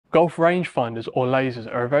Golf rangefinders or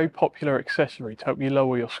lasers are a very popular accessory to help you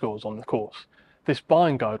lower your scores on the course. This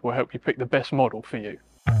buying guide will help you pick the best model for you.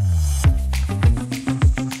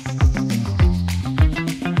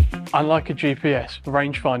 Unlike a GPS,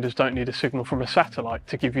 rangefinders don't need a signal from a satellite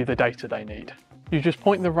to give you the data they need. You just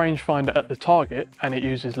point the rangefinder at the target and it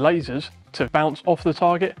uses lasers to bounce off the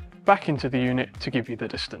target back into the unit to give you the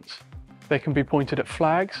distance. They can be pointed at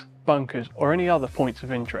flags, bunkers or any other points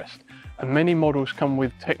of interest, and many models come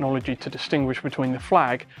with technology to distinguish between the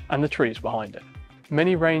flag and the trees behind it.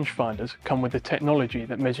 Many rangefinders come with the technology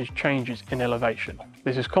that measures changes in elevation.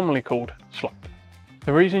 This is commonly called slope.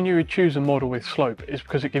 The reason you would choose a model with slope is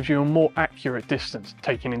because it gives you a more accurate distance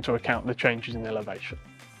taking into account the changes in elevation.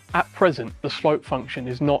 At present, the slope function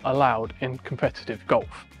is not allowed in competitive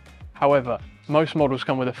golf. However, most models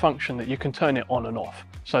come with a function that you can turn it on and off,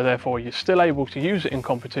 so therefore you're still able to use it in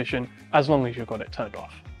competition as long as you've got it turned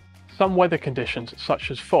off. Some weather conditions, such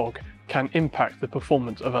as fog, can impact the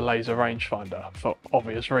performance of a laser rangefinder for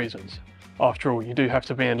obvious reasons. After all, you do have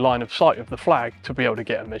to be in line of sight of the flag to be able to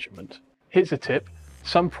get a measurement. Here's a tip.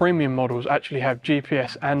 Some premium models actually have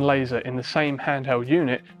GPS and laser in the same handheld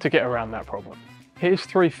unit to get around that problem. Here's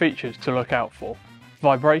 3 features to look out for.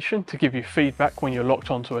 Vibration to give you feedback when you're locked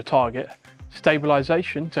onto a target,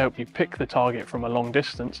 stabilization to help you pick the target from a long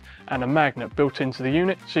distance, and a magnet built into the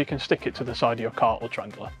unit so you can stick it to the side of your car or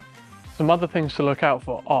trundler. Some other things to look out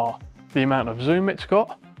for are the amount of zoom it's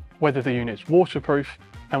got, whether the unit's waterproof,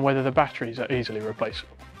 and whether the batteries are easily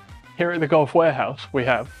replaceable. Here at the Golf Warehouse we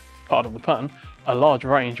have, pardon the pun, a large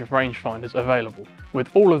range of rangefinders available with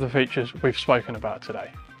all of the features we've spoken about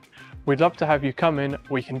today. We'd love to have you come in,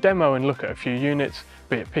 we can demo and look at a few units,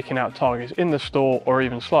 be it picking out targets in the store or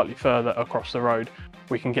even slightly further across the road.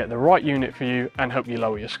 We can get the right unit for you and help you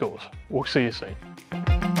lower your scores. We'll see you soon.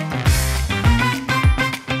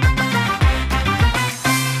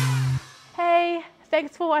 Hey,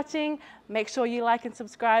 thanks for watching. Make sure you like and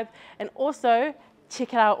subscribe, and also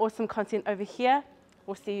check out our awesome content over here.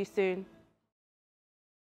 We'll see you soon.